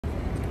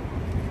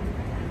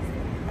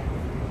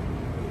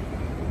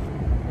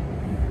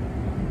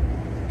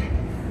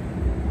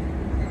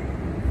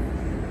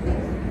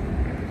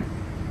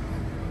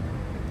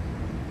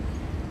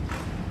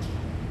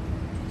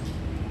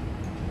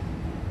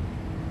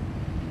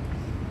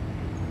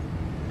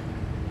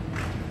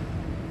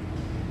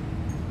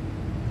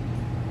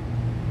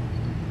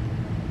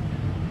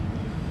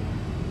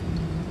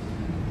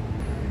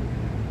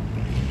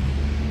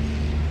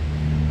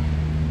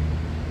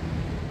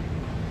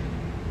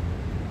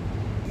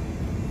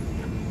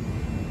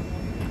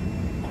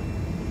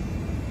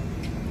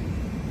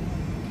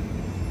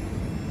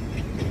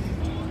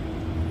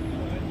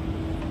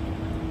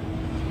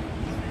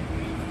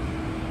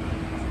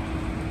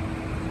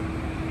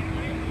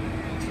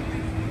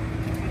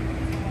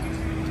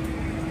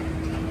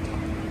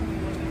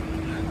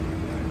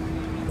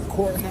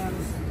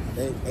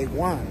They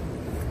won.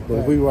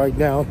 But we right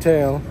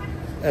downtown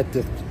at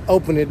the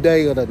opening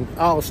day of the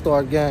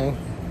All-Star game.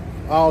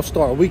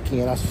 All-Star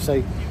weekend, I should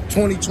say,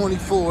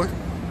 2024.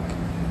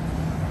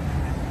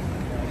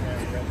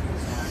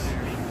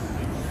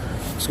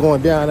 It's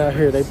going down out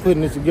here. They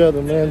putting it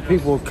together, man.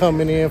 People are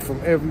coming in from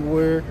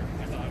everywhere.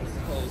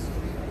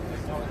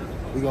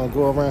 We're gonna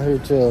go around here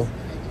till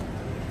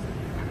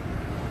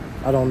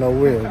I don't know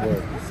where,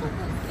 but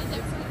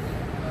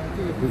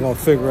we're gonna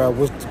figure out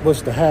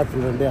what's the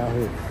happening down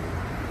here.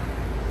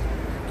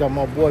 Got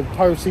my boy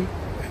Percy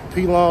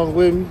P-Long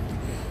with me.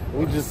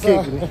 We just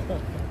kicking it.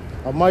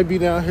 I might be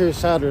down here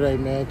Saturday,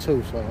 man,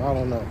 too, so I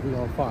don't know. We're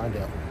gonna find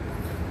out.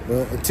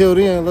 But until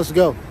then, let's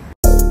go.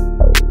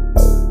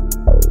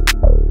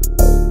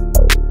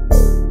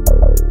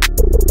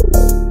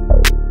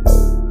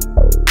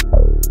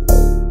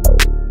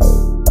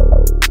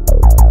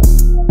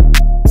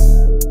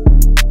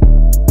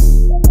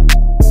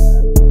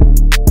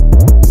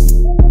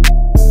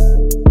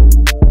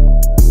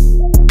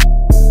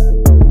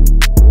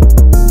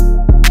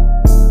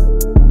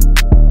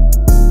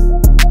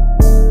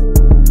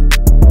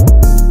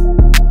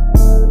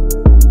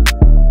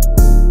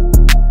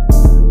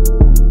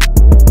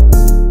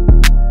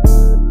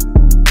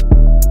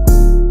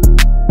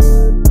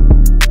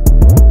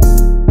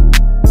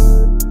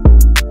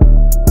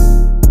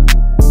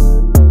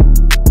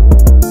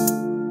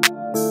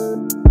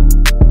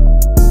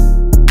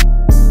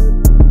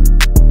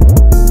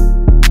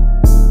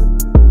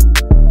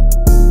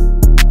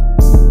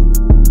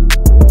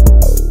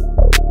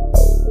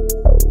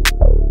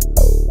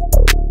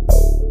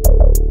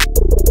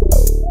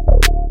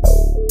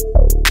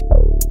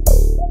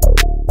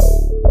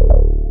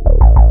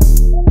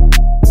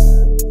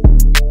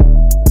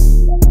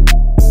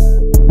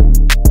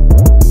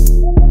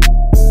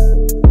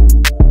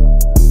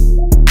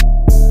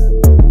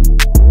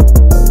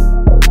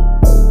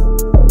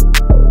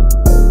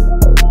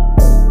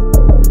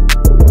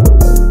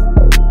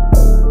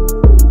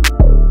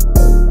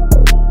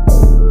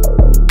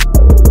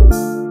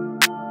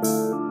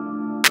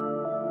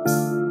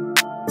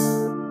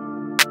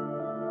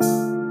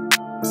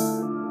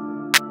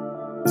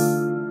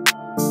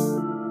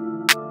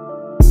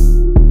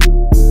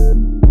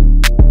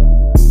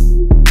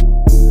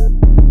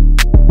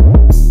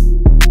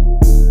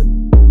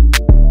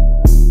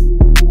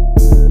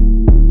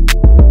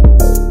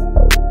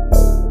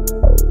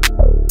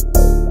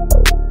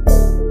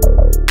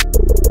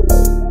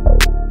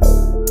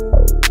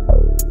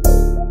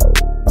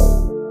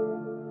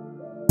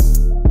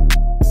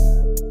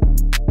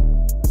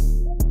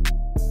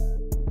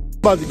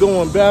 About to go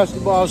on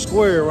Basketball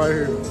Square right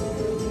here.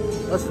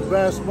 That's the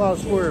Basketball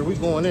Square. We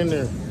going in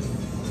there.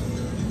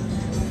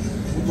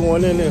 We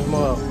going in there,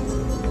 mom.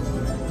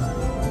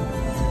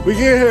 We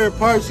get here,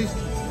 Percy.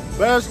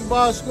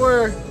 Basketball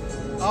Square,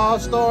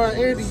 All-Star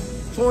Indy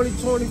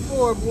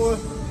 2024, boy.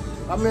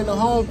 I'm in the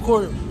home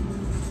court.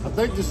 I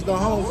think this is the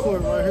home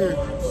court right here.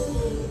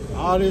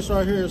 All this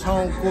right here is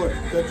home court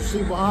that you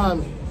see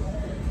behind me.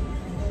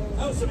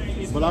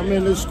 But I'm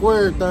in this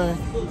square thing.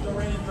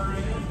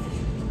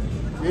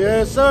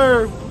 Yes,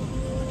 sir.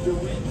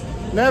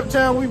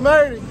 Naptown, we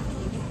made it.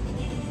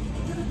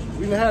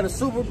 We done had a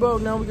Super Bowl,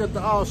 now we got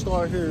the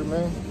All-Star here,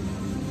 man.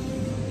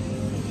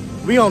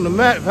 We on the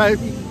map,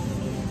 baby.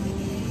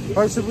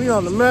 First, we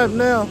on the map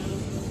now.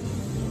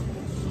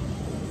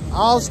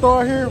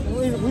 All-Star here.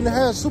 We done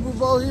had a Super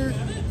Bowl here.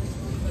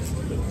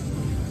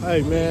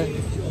 Hey, man.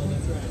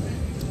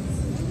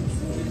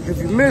 If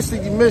you missed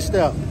it, you missed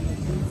out.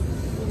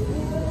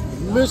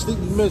 If you missed it,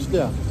 you missed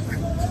out.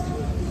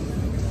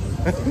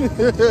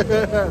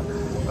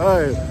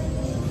 All right.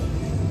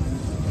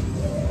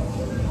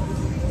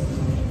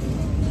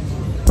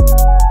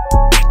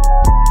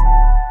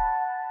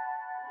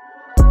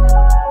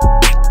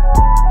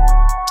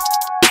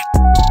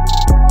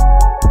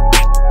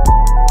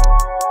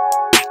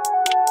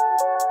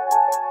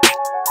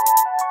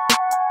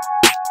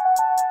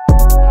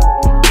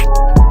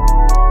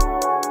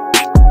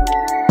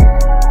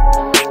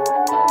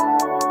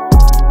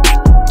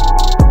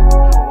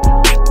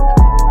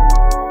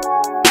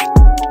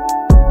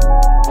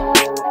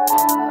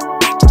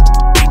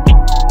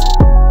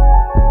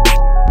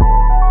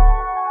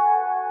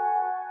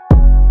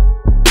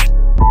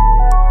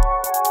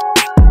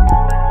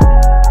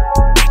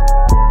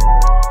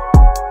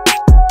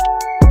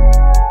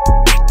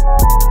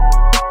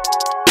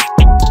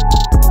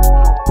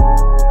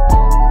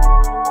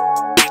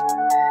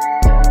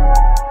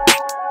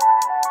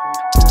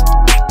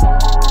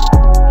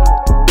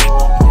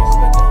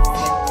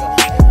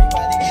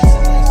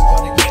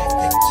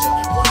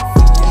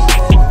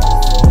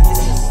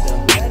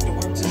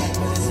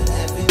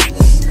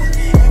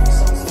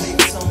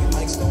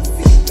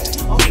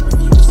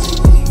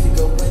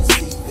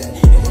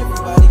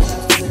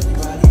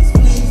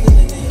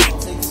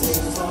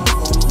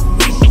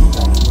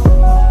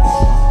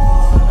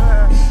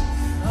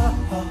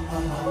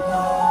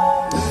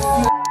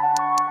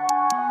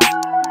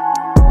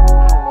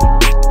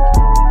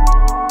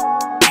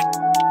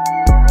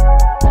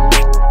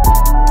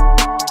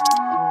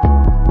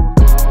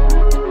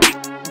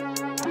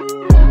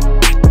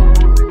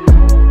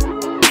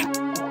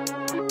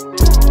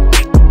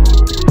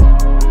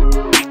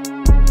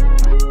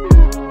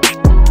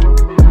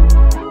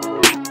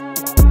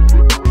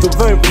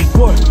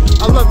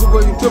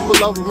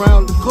 Triple over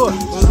around the court.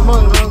 When the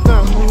money runs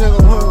down, you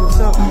nigga want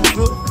something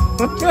good.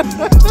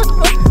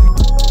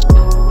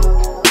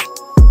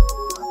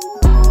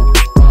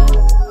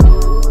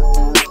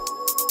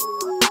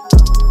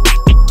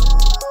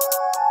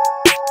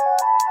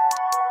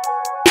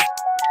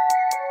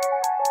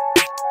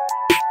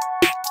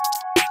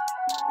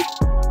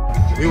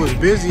 It was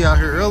busy out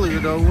here earlier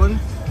though,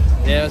 wasn't it?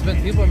 Yeah,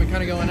 people have been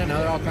kind of going in. Now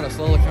they're all kind of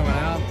slowly coming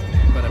out.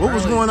 But what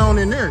was going on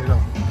in there though? I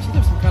think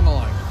there was some kind of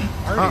like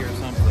party or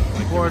something.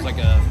 Like there was like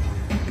a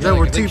there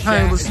were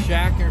T-Pain was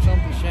Shack or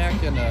something.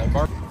 Shack and a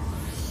bar.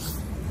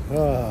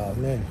 Oh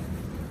man,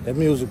 that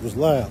music was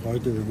loud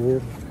right there,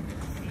 boy.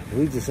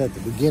 We just at the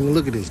beginning.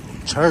 Look at this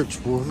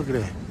church, boy. Look at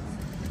that.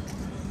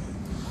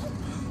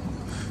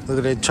 Look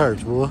at that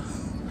church, boy.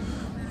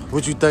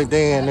 What you think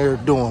they in there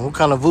doing? What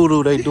kind of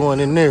voodoo they doing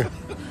in there?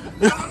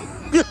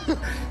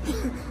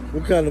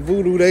 What kind of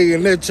voodoo they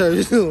in that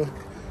church doing?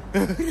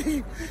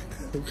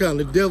 What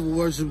kind of devil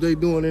worship they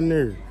doing in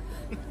there?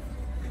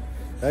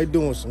 They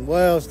doing some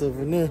wild stuff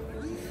in there.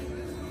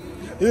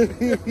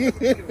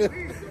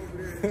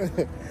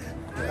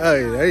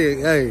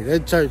 Hey,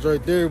 that church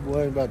right there,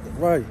 boy, ain't about to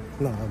right.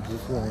 No, I'm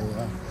just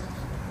playing.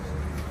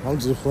 I'm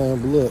just playing,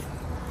 but look.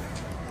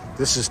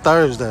 This is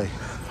Thursday,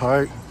 all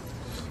right?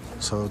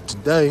 So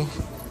today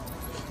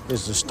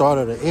is the start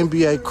of the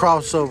NBA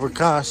crossover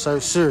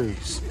concert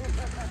series.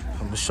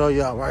 I'm gonna show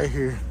y'all right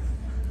here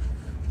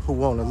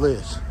who on the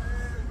list.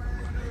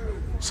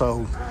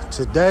 So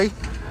today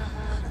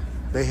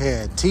they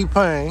had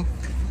T-Pain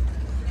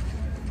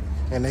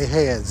and they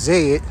had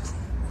Zed,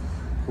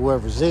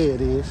 whoever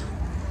Zed is.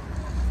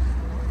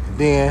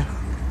 Then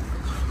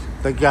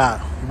they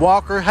got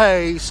Walker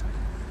Hayes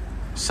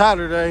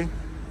Saturday,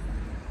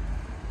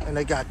 and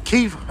they got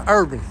Keith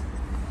Urban.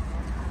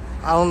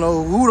 I don't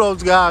know who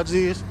those guys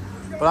is,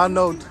 but I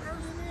know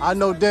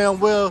damn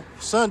well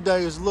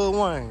Sunday is Lil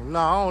Wayne. No,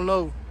 I don't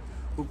know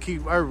who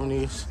Keith Urban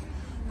is.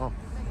 I'll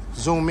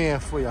zoom in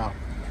for y'all.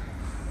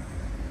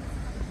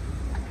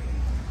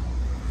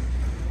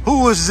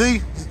 Who was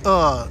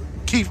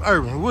Keith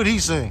Urban? What'd he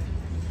sing?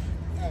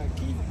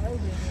 Keith Urban.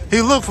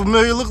 He looked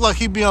familiar. Looked like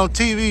he be on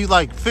TV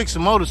like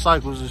fixing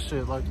motorcycles and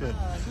shit like that.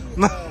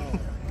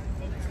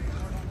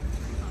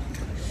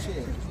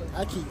 Shit.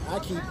 I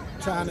keep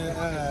trying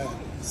to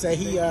say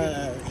he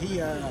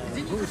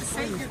who's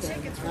singing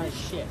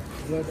shit.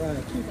 But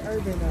Keith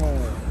Urban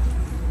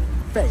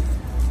Faith.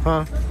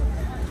 Huh?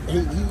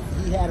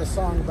 He had a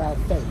song about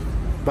faith.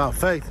 About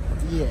faith?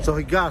 Yeah. So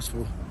he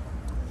gospel.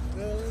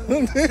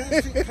 Country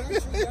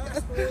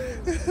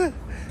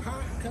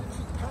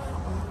pop.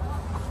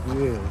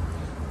 Yeah.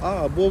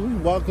 Ah, boy, we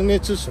walking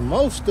into some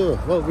more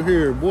stuff over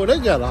here. Boy, they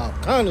got all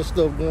kind of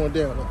stuff going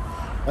down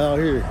out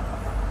here.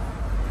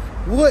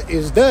 What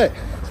is that?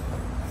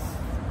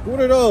 What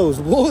are those,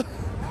 boy?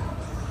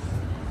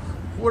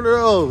 What are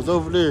those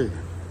over there?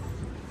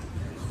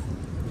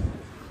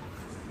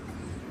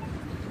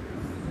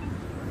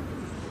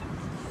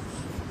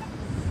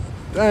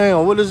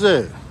 Damn, what is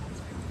that?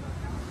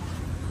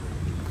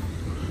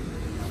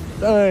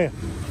 Damn.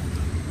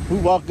 We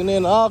walking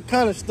in all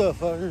kind of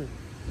stuff out here.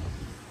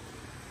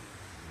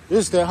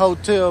 This that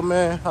hotel,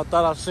 man. I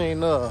thought I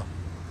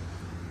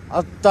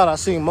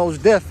seen Mos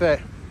Def at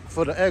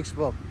for the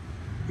expo.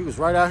 He was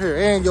right out here,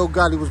 and Yo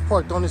Gotti was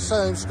parked on the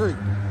same street.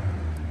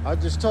 I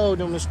just told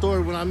them the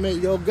story when I met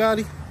Yo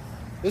Gotti.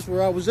 This is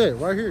where I was at,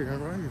 right here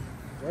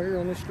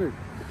on this street,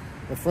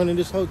 in front of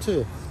this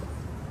hotel.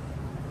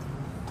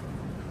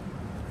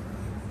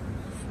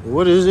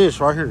 What is this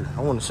right here?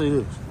 I want to see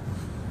this.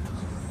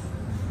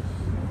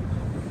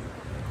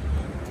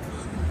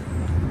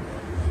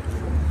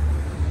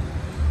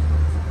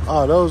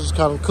 Oh, those is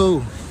kind of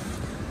cool.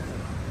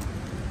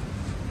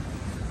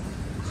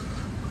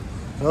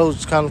 Those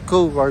is kind of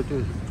cool right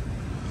there.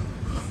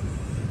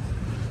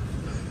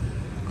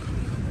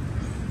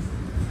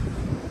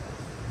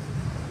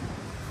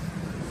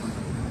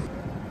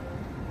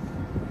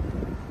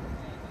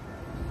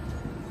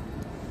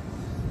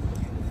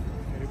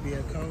 It'd be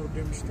a cold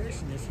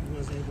demonstration if you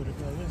was able to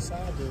go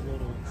inside the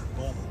little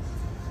bubble.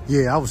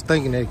 Yeah, I was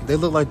thinking that. They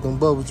look like them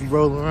bubbles you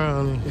roll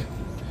around in.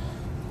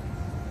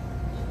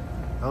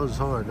 That was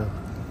hard though.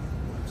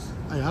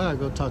 Hey, I gotta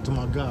go talk to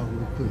my guy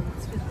real quick.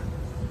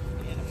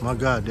 My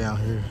guy down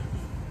here.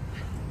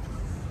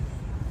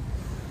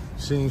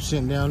 See him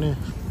sitting down there?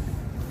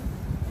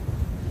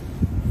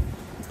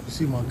 You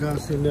see my guy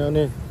sitting down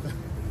there?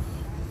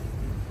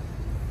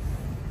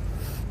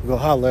 Go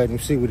holler at him,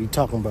 see what he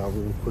talking about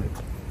real quick.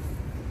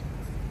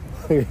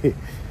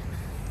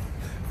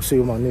 See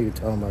what my nigga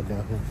talking about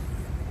down here.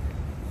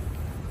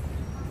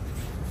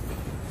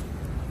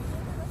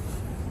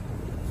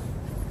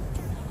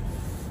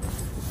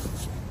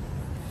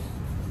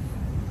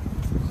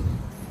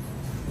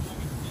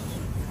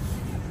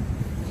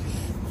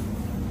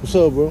 What's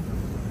up, bro?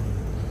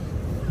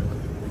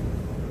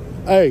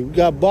 Hey, we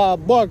got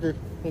Bob Barker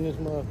in this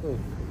motherfucker.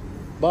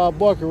 Bob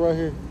Barker right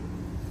here.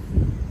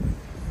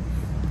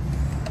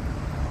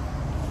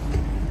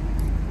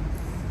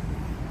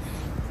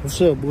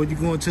 What's up, boy? You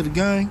going to the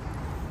game?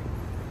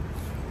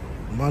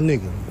 My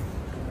nigga.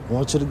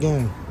 Going to the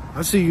game.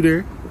 I see you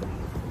there.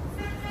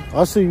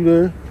 I see you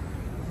there.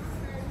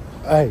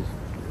 Hey,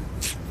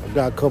 I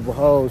got a couple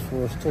hoes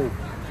for us too.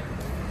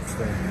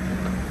 So.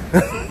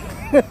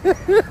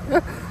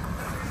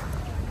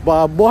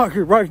 Bob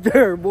Barker right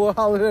there, boy.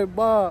 Holler at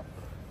Bob.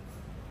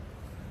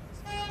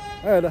 I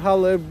had to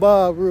holler at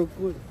Bob real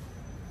quick.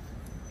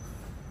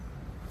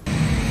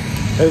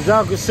 As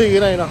y'all can see,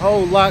 it ain't a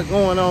whole lot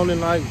going on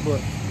tonight,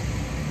 but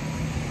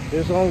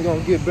it's only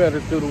gonna get better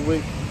through the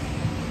week.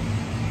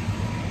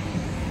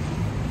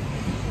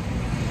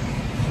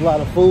 A lot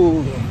of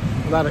food,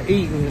 a lot of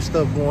eating and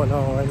stuff going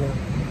on right now.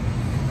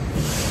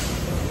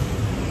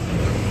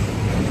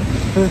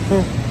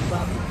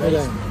 It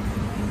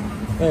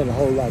ain't a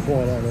whole lot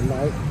going on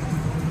tonight.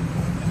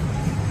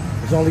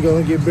 It's only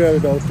gonna get better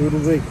though through the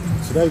week.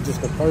 Today's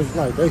just the first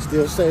night. They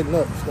still setting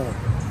up stuff.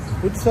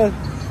 What you say?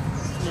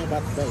 What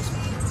about the basement?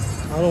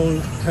 I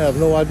don't have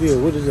no idea.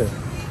 What is that? I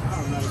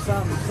don't know.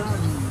 Something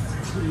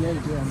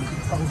created on the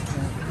post,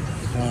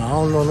 man. I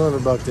don't know nothing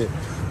about that.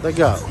 They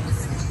got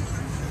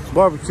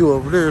barbecue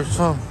over there or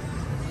something.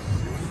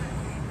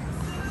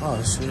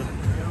 Oh, shit.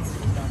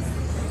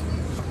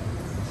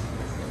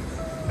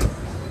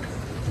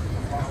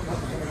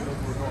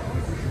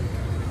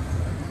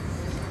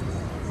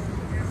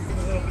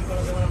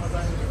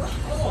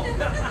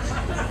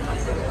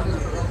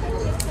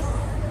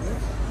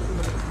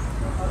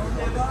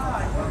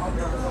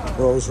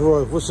 Rolls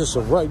Royce. What's this? A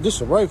right?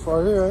 This a Wraith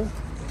right here, eh?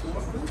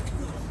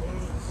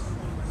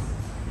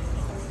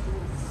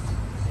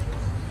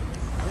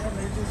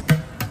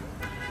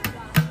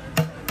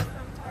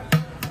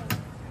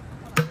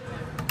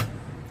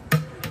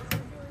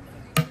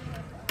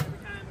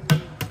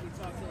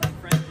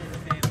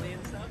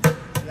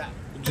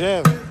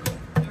 Jamming.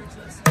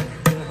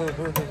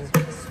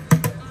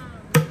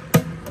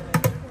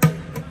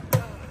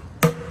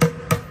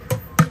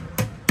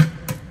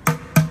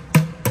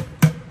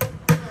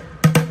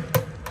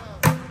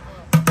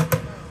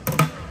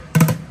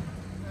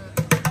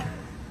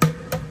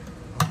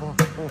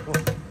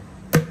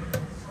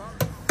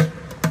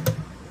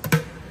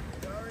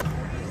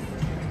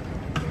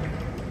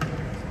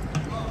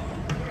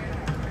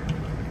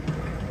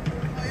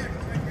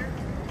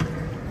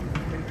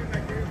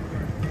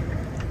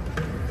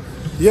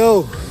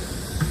 Yo,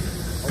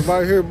 I'm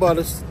right here by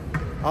this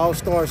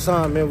All-Star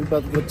sign, man. We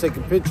about to go take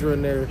a picture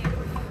in there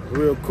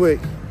real quick,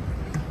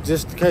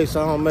 just in case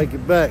I don't make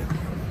it back.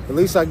 At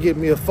least I get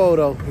me a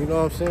photo, you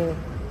know what I'm saying?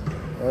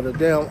 Of the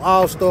damn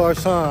All-Star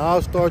sign,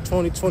 All-Star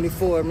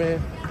 2024, man.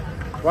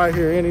 Right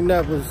here,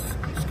 Indianapolis.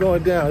 It's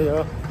going down,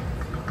 y'all.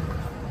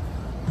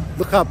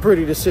 Look how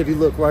pretty the city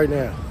look right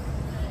now.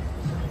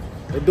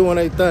 They're doing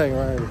their thing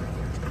right here.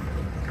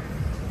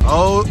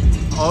 Oh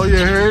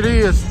yeah, here it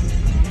is.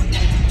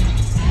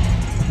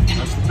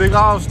 That's the big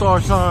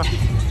All-Star sign.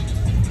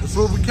 That's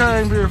what we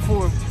came here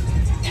for.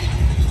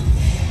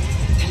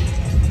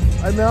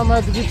 Hey man, I'm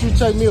gonna have to get you to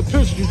take me a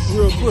picture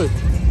real quick.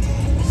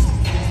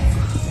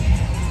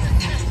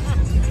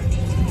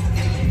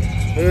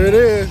 Here it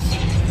is.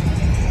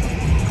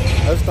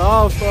 That's the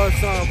All-Star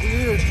sign for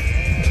you.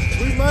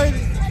 We made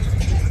it.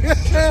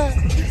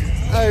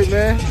 Hey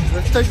man,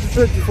 let's take the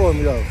picture for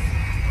me though.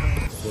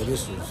 So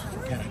this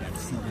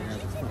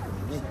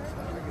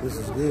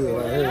is good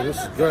right here. This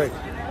is great.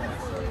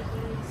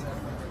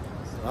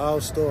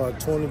 All-Star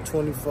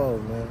 2024,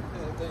 man.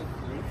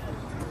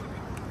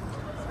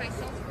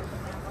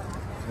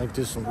 I think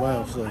this some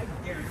wild stuff.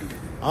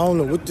 I don't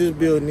know what this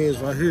building is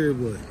right here,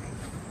 but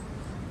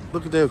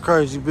look at that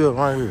crazy building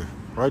right here,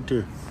 right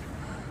there.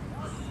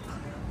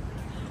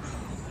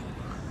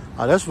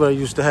 Oh, that's where they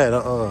used to have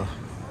a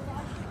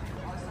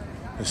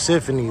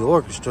symphony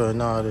orchestra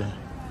and all that.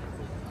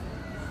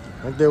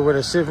 Right there where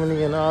the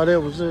symphony and all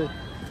that was at.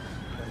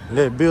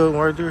 That building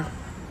right there.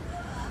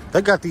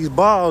 They got these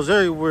balls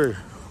everywhere.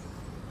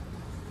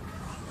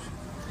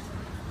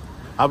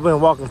 I've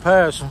been walking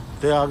past them.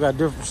 They all got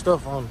different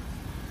stuff on them.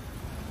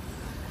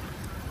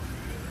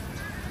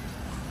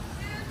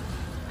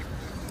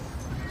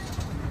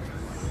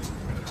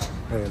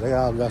 Hey, they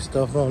all got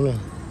stuff on them.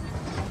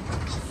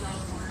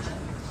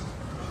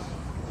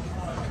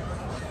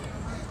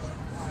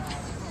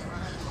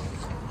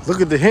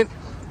 Look at the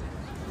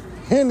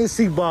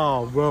Hennessy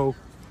ball, bro.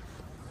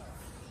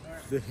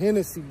 The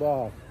Hennessy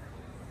ball.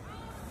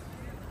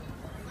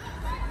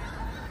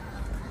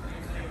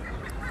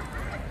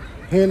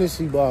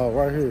 Hennessy ball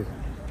right here.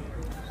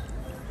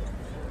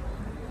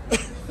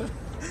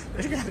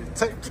 They gotta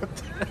take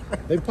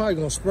it. They probably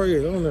gonna spray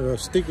it on there or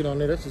stick it on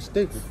there. That's a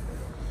sticker.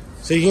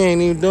 See, he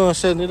ain't even done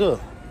setting it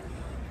up.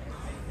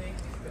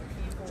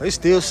 They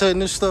still setting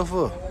this stuff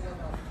up.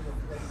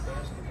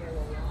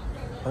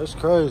 That's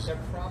crazy.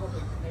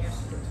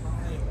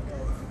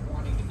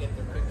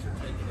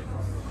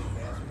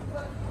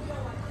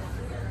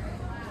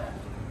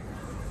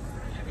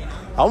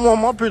 I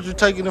want my picture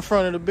taken in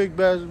front of the big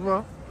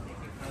basketball.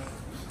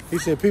 He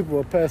said people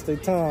will pass their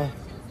time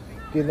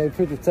getting their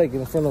picture taken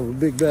in front of a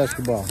big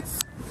basketball.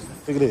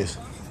 Look at this.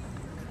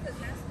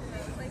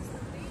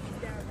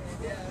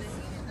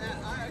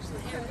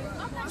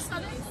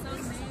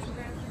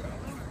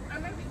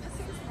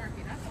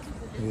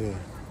 Yeah.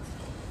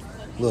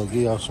 Look,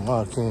 get y'all some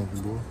eye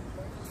candy, boy.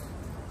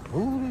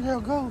 Ooh, there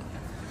y'all go.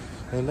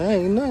 And that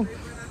ain't nothing.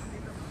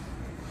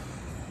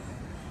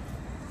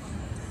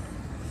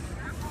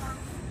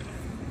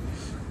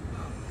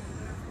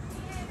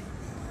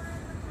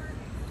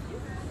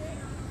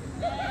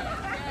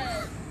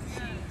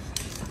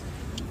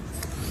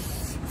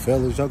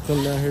 Fellas, y'all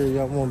come down here,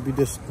 y'all won't be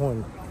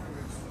disappointed.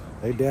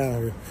 They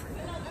down here.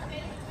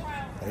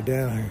 They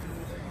down here.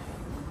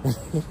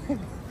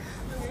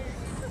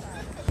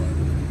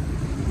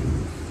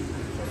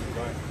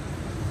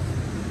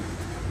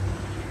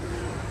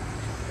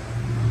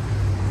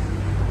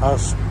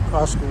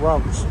 Oscar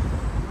Robertson.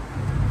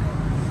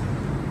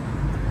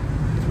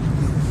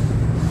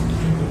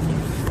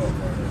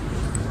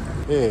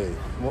 Yeah.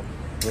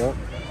 Yep.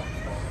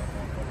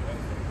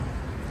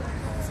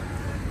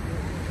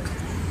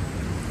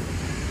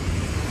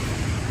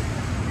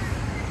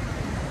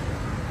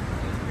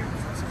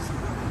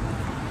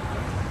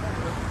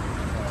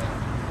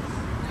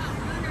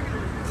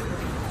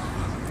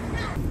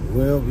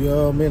 Well,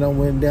 y'all, man, I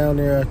went down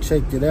there, I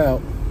checked it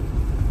out.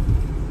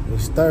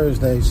 It's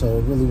Thursday, so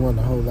it really wasn't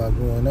a whole lot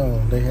going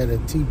on. They had a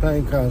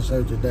T-Pain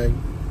concert today.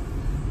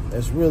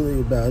 That's really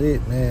about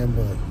it, man,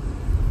 but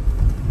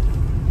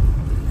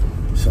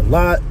it's a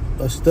lot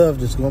of stuff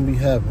that's going to be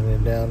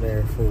happening down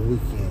there for the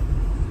weekend.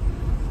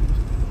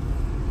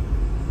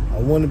 I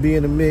want to be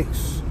in the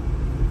mix,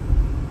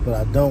 but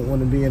I don't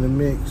want to be in the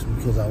mix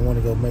because I want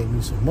to go make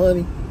me some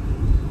money.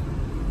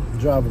 I'm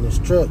driving this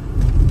truck.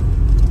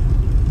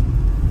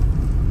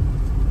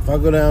 If I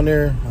go down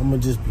there, I'm going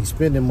to just be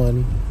spending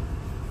money.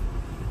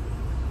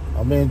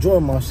 I'm going to enjoy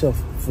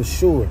myself for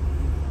sure.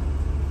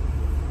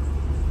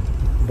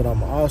 But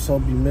I'm also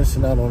be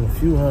missing out on a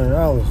few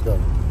 $100s though.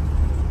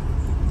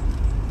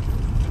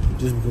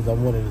 Just because I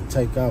wanted to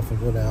take off and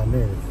go down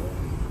there.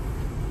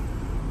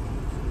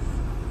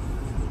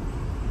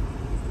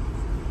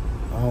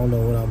 I don't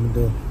know what I'm going to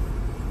do.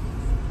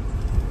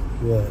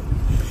 What?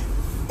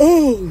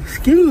 Oh,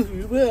 excuse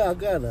me, man. I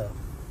got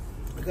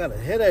a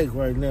headache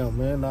right now,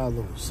 man. All of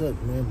a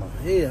sudden, man, my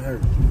head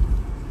hurt.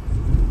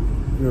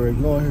 You're ready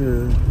to go in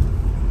here,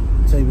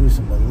 take me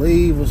some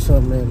Aleve or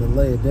something, man, and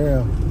lay it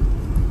down.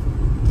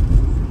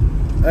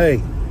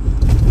 Hey,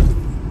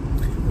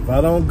 if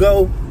I don't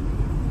go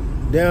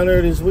down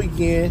there this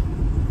weekend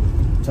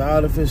to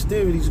all the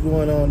festivities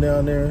going on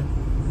down there,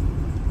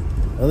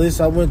 at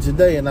least I went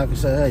today and I can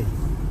say, hey,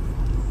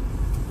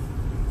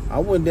 I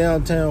went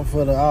downtown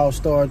for the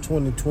All-Star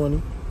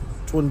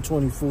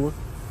 2024.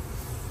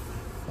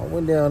 I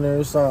went down there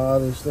and saw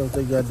all this stuff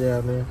they got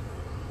down there.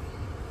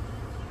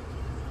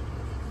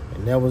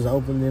 And that was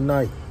opening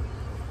night.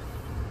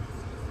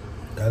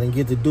 I didn't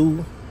get to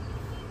do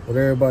what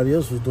everybody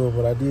else was doing,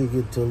 but I did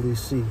get to at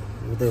least see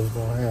what they was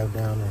going to have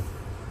down there.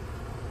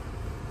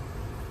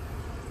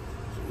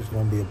 It's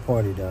going to be a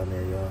party down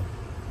there, y'all.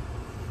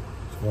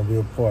 It's going to be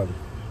a party.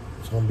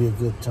 It's going to be a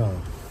good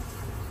time.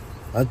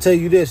 I'll tell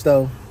you this,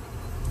 though.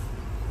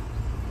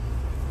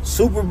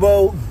 Super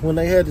Bowl, when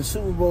they had the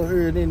Super Bowl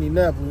here in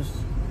Indianapolis,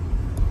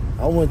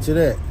 I went to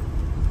that.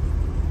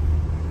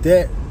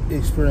 That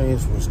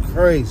experience was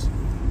crazy.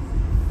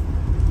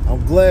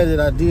 I'm glad that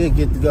I did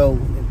get to go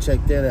and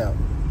check that out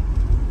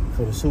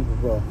for the Super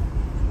Bowl.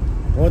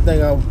 One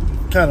thing I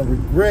kind of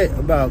regret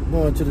about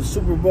going to the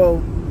Super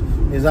Bowl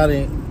is I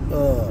didn't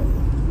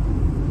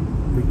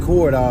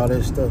record all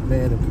that stuff,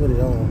 man, and put it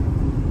on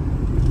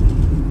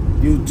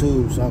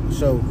YouTube so I could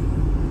show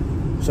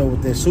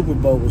what that Super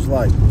Bowl was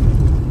like.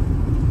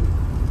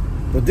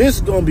 But this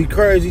is gonna be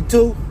crazy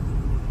too.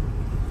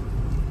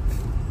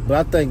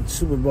 But I think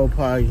Super Bowl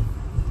probably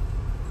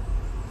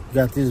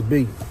got this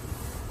beat.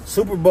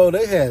 Super Bowl,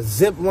 they had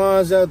zip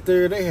lines out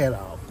there. They had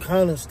all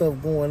kind of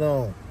stuff going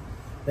on.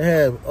 They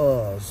had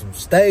some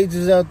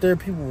stages out there.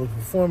 People were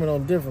performing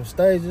on different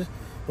stages,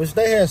 which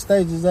they had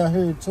stages out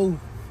here too.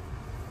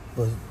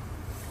 But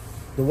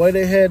the way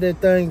they had that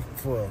thing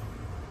for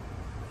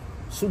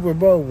Super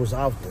Bowl was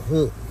off the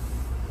hook.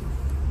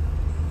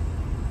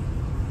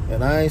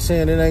 And I ain't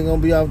saying it ain't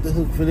gonna be off the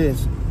hook for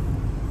this,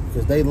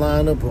 because they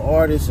line up with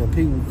artists and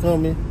people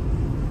coming.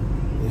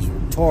 It's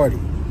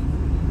retarded.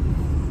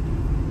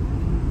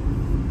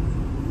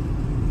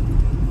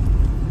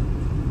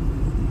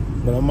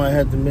 But I might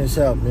have to miss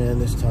out, man,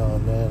 this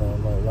time, man. I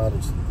don't know, a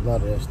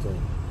lot of that stuff.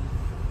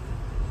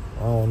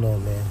 I don't know,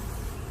 man.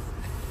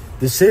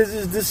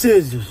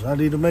 Decisions. I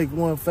need to make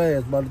one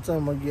fast by the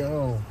time I get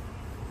home.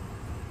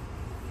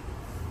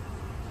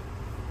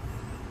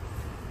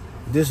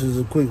 This is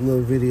a quick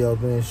little video,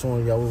 man,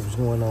 showing y'all what was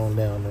going on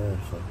down there.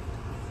 So,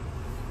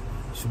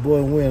 it's your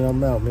boy Win.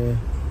 I'm out, man.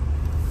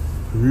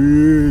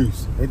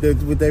 Peace. Ain't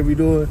that what they be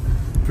doing?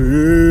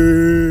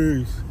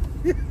 Peace.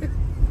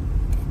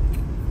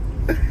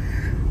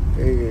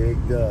 Hey,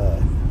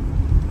 God.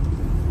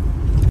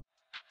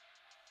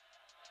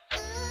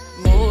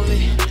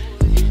 Movie.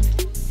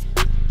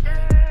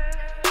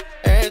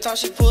 Every time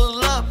she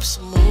pull up, it's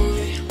a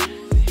movie.